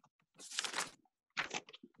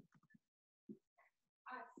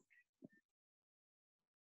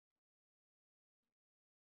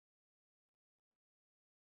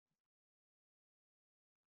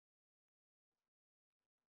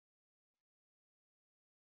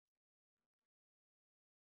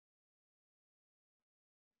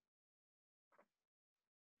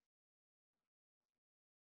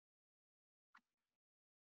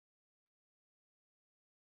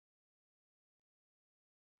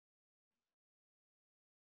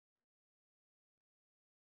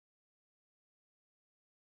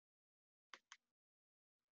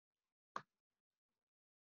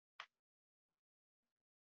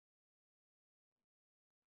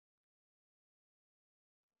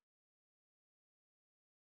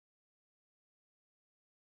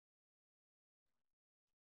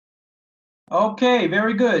 Okay,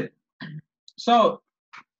 very good. So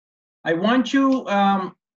I want you,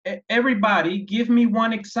 everybody, give me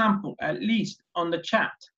one example, at least on the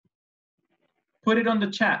chat. Put it on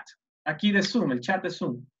the chat. Aquí de Zoom, el chat de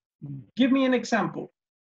Zoom. Give me an example.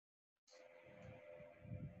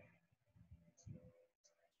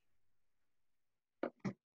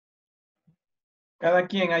 Cada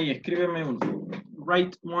quien ahí, escríbeme uno.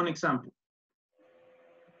 Write one example.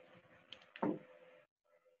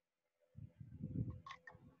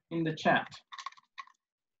 In the chat.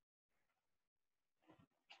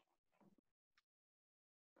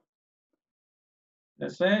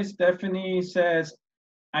 Let's say Stephanie says,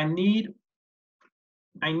 I need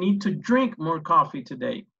to drink more coffee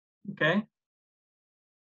today. Okay.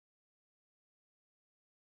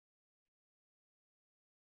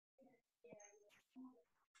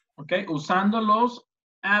 Okay, usando los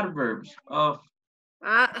adverbs of.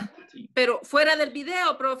 Pero fuera del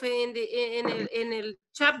video, profe, en el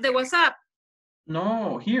chat de WhatsApp.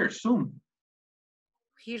 No, here, Zoom.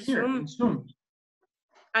 Here, in Zoom.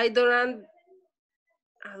 I don't.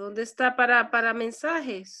 ¿A dónde está para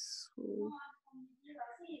mensajes?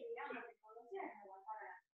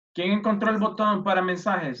 ¿Quién encontró el botón para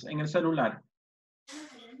mensajes en el celular?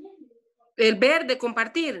 El verde,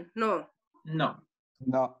 compartir, no. No.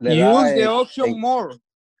 No. Use the option more.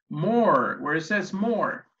 More, where it says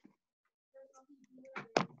more.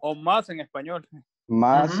 O más en español.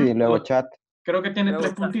 Más y luego chat. Creo que tiene Luego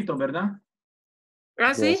tres puntitos, ¿verdad?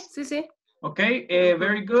 Sí, sí, sí. Okay,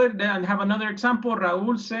 very good. Then have another example.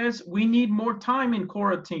 Raúl says, we need more time in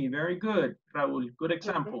quarantine. Very good, Raúl. Good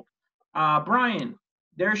example. Brian,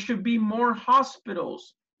 there should be more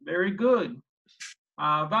hospitals. Very good.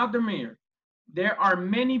 Valdemir, there are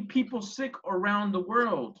many people sick around the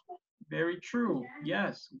world. Very true.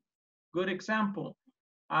 Yes. Good example.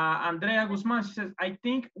 Andrea Guzman says, I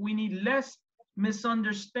think we need less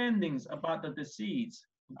misunderstandings about the disease.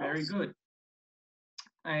 Very good.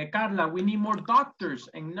 Carla, we need more doctors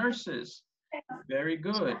and nurses. Very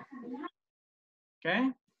good.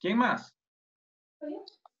 Okay. ¿Quién más?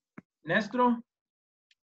 Nestro.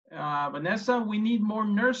 Vanessa, we need more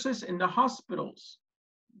nurses in the hospitals.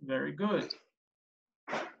 Very good.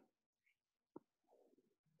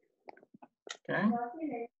 Okay.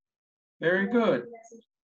 Very good.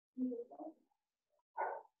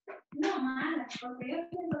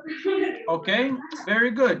 Okay,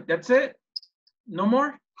 very good. That's it? No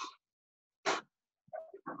more?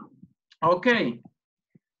 Okay.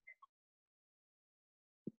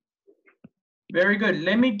 Very good.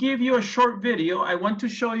 Let me give you a short video. I want to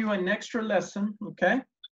show you an extra lesson, okay?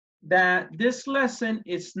 That this lesson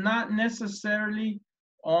is not necessarily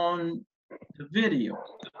on the video,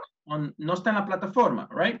 no está en la plataforma,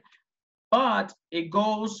 right? But it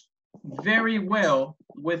goes very well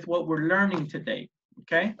with what we're learning today,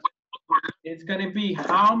 okay? It's going to be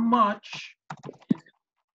how much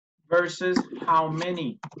versus how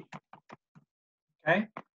many, okay?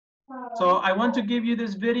 So I want to give you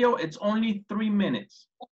this video. It's only 3 minutes.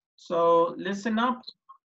 So listen up.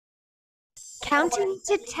 Counting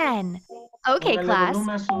to 10. Okay, class,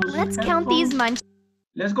 let's count these munch.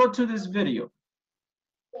 Let's go to this video.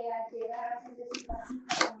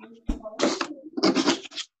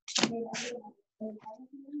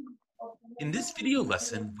 In this video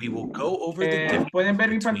lesson, we will go over the difference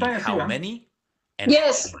between how many and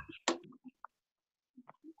yes.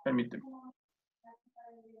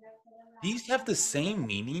 These have the same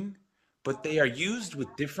meaning, but they are used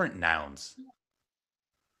with different nouns.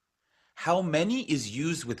 How many is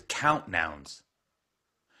used with count nouns.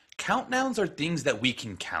 Count nouns are things that we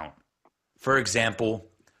can count. For example,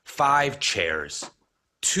 5 chairs,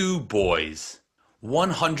 2 boys,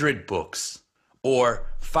 100 books, or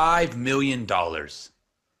 $5 million.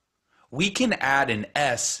 We can add an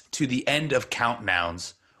S to the end of count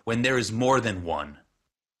nouns when there is more than one.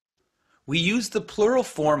 We use the plural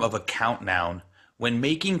form of a count noun when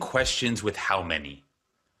making questions with how many.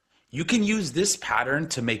 You can use this pattern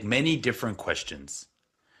to make many different questions.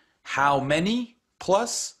 How many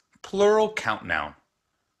plus plural count noun.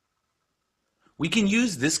 We can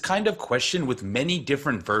use this kind of question with many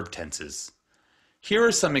different verb tenses. Here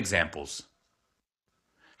are some examples.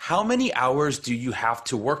 How many hours do you have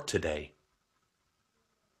to work today?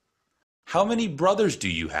 How many brothers do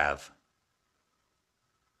you have?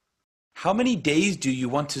 How many days do you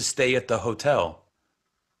want to stay at the hotel?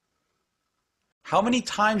 How many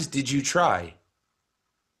times did you try?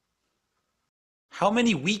 How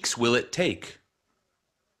many weeks will it take?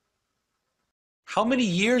 How many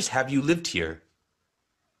years have you lived here?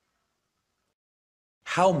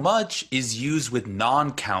 How much is used with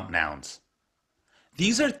non-count nouns.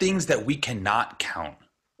 These are things that we cannot count.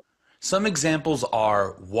 Some examples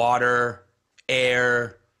are water,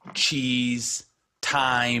 air, cheese,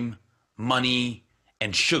 time, money,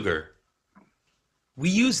 and sugar. We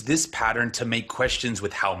use this pattern to make questions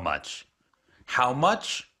with how much. How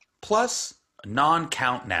much plus a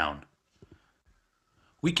non-count noun.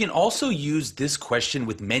 We can also use this question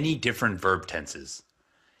with many different verb tenses.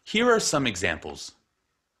 Here are some examples.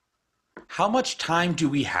 How much time do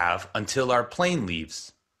we have until our plane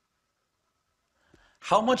leaves?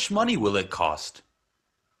 How much money will it cost?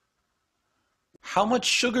 How much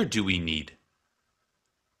sugar do we need?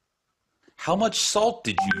 How much salt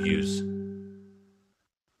did you use?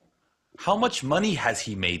 How much money has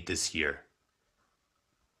he made this year?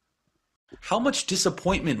 How much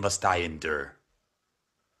disappointment must I endure?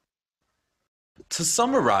 To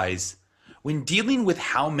summarize, when dealing with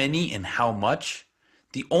how many and how much,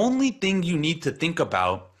 the only thing you need to think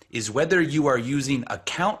about is whether you are using a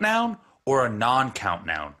count noun or a non-count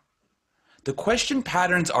noun. The question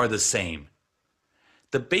patterns are the same.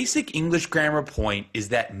 The basic English grammar point is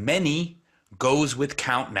that many goes with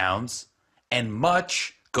count nouns and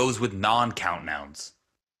much goes with non-count nouns.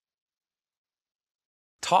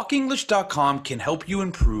 TalkEnglish.com can help you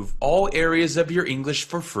improve all areas of your English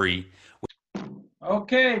for free.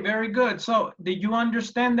 Okay, very good. So, did you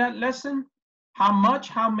understand that lesson? How much,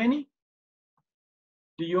 how many?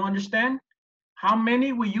 Do you understand? How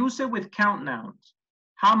many, we use it with count nouns.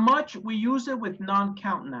 How much, we use it with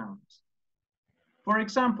non-count nouns. For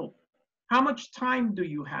example, how much time do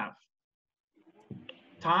you have?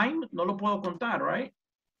 Time, no lo puedo contar, right?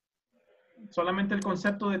 Solamente el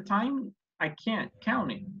concepto de time, I can't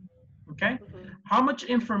count it, okay? How much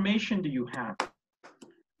information do you have?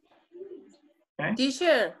 Okay.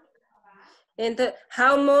 Teacher, and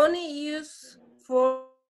how money use for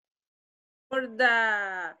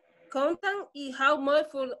the content and how much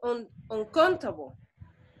for uncountable?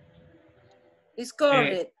 It's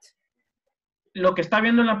correct. Lo que está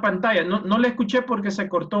viendo en la pantalla, no le escuché porque se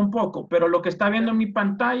cortó un poco, pero lo que está viendo en mi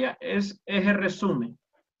pantalla es el resumen.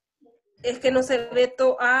 Es que no se ve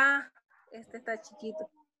todo. Ah, este está chiquito.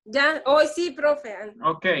 Ya, hoy sí, profe.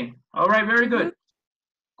 Okay, all right, very good.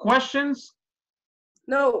 Questions?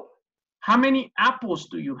 No. How many apples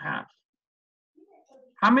do you have?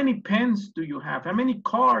 How many pens do you have? How many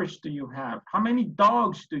cars do you have? How many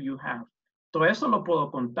dogs do you have? Todo eso lo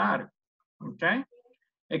puedo contar, okay?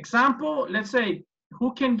 Example, let's say,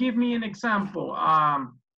 who can give me an example?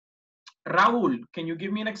 Raúl, can you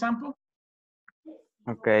give me an example?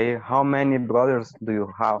 Okay, how many brothers do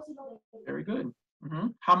you have? Very good.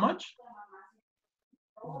 How much?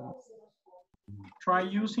 Try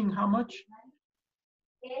using how much?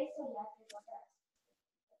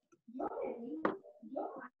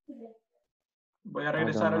 Voy a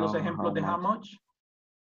regresar a los ejemplos de how much.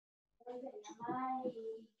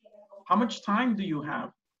 How much time do you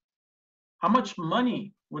have? How much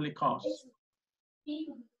money will it cost?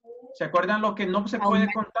 ¿Se acuerdan lo que no se puede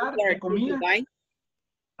contar de comida?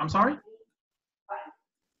 I'm sorry?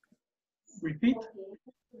 Repeat.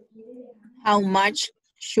 How much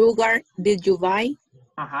sugar did you buy?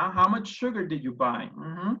 How much sugar did you buy?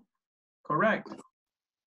 Correct.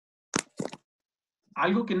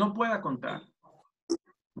 Algo que no pueda contar.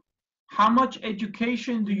 How much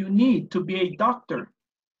education do you need to be a doctor?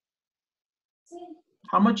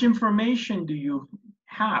 How much information do you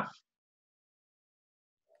have?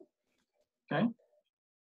 Okay.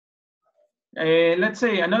 Let's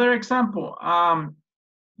say another example.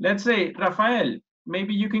 Let's say, Rafael,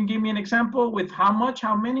 maybe you can give me an example with how much,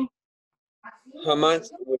 how many? How much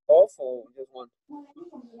with both or just one?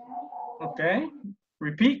 Okay.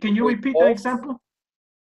 Repeat. Can you With repeat the both? example?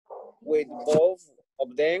 With both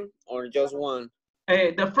of them or just one?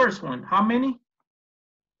 The first one. How many?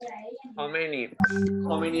 How many?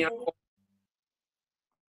 How many apples?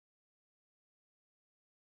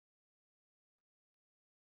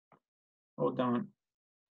 Hold on.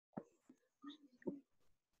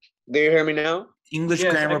 Do you hear me now? English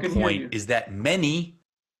Yes, grammar I could hear you. point is that many.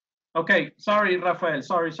 Okay, sorry, Rafael.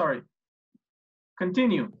 Sorry.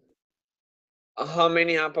 Continue. How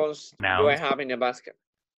many apples do I have in the basket?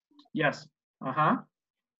 Yes. Uh-huh.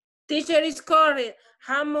 Teacher is correct.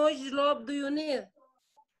 How much love do you need?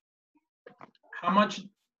 How much?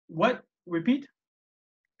 What? Repeat.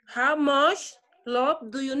 How much love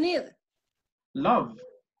do you need? Love.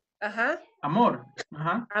 Ajá. Amor.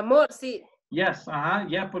 Uh-huh. Amor, sí. Yes. Uh-huh.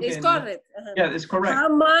 Yeah, porque It's correct. Ajá. Yeah, it's correct. How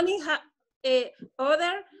many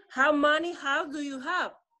how many house do you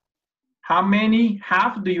have? How many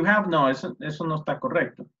half do you have? No, eso no está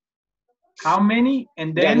correcto. How many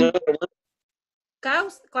and then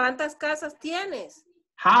 ¿Cuántas casas tienes?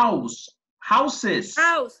 houses.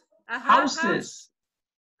 House. Ajá, Houses.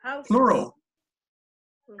 Houses. Plural.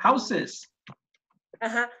 Houses.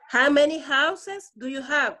 Ajá. How many houses do you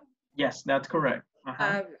have? Yes, that's correct.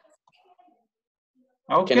 Uh-huh.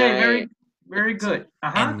 Okay, very good.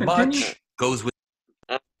 Uh-huh. And Continue. much goes with.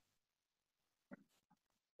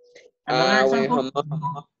 Another example?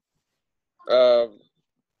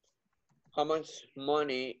 How much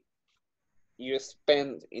money you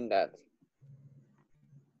spend in that?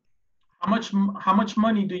 How much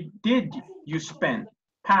money did you spend?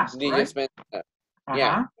 Past, Did right? you spend that? Uh-huh.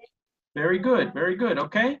 Yeah. Very good.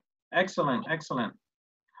 Okay. Excellent.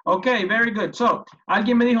 Okay, very good. So,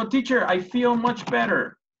 alguien me dijo, teacher, I feel much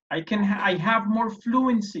better. I have more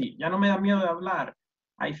fluency. Ya no me da miedo de hablar.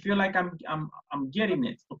 I feel like I'm getting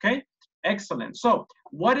it. Okay. Excellent. So,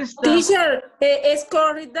 what is the Teacher? It's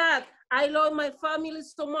correct that I love my family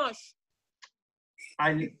so much.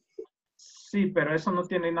 Sí, pero eso no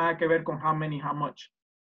tiene nada que ver con how many, how much.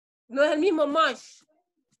 No es el mismo much.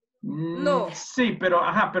 No. Sí, pero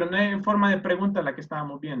no es en forma de pregunta la que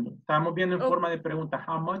estábamos viendo. Estábamos viendo en forma de pregunta.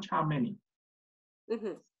 How much, how many?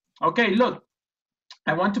 Okay, look.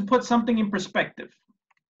 I want to put something in perspective.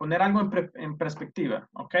 Poner algo en perspectiva,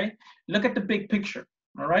 okay? Look at the big picture,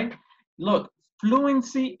 all right? Look,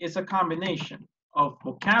 fluency is a combination of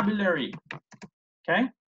vocabulary, okay?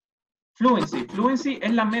 Fluency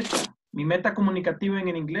es la meta. Mi meta comunicativa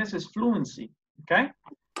en inglés es fluency, okay?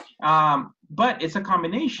 But it's a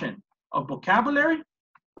combination of vocabulary,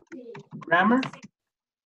 grammar,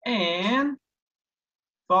 and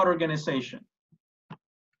thought organization.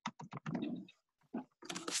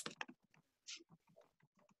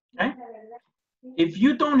 Okay? If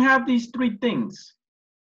you don't have these three things,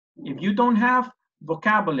 if you don't have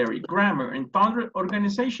vocabulary, grammar, and thought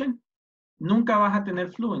organization, nunca vas a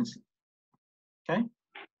tener fluency. Okay?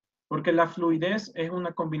 Porque la fluidez es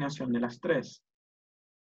una combinación de las tres.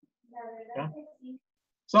 Okay?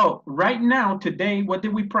 So, right now, today, what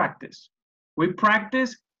did we practice? We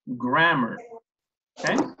practice grammar.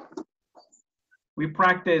 Okay? We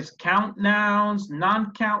practice count nouns,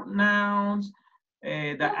 non-count nouns,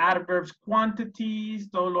 the adverbs quantities,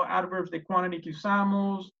 todos los adverbs de quantity que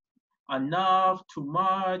usamos, enough, too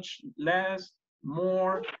much, less,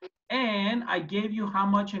 more, and I gave you how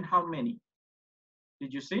much and how many.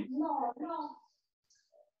 Did you see?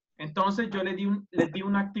 Entonces yo les di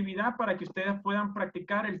una actividad para que ustedes puedan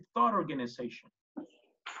practicar el thought organization.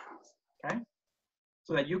 Okay?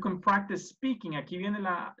 So that you can practice speaking. Aquí viene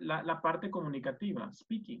la parte comunicativa,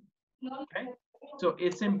 speaking. Okay? So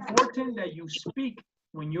it's important that you speak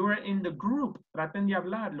when you're in the group. Traten de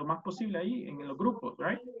hablar lo más posible ahí en los grupos,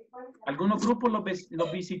 right? Algunos grupos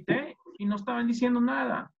los visité y no estaban diciendo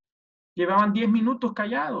nada. Llevaban 10 minutos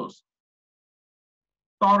callados.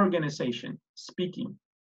 Thought organization, speaking.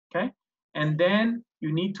 Okay? And then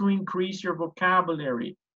you need to increase your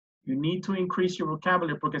vocabulary. You need to increase your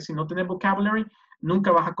vocabulary porque si no tienes vocabulary,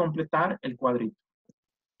 nunca vas a completar el cuadrito.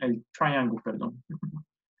 El triangle, perdón.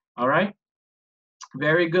 All right?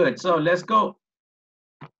 Very good. So let's go.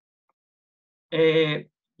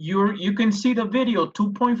 You can see the video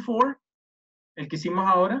 2.4, el que hicimos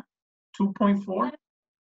ahora, 2.4.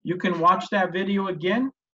 You can watch that video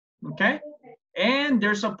again, okay? And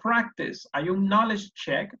there's a practice. Hay un knowledge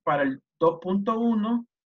check para el 2.1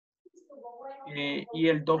 y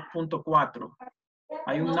el 2.4.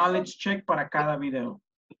 Hay un knowledge check para cada video.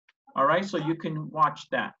 All right, so you can watch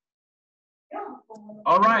that.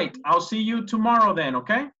 All right, I'll see you tomorrow then,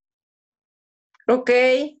 okay?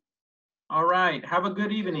 Okay. All right, have a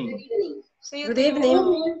good evening. See you Good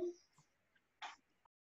tomorrow. evening.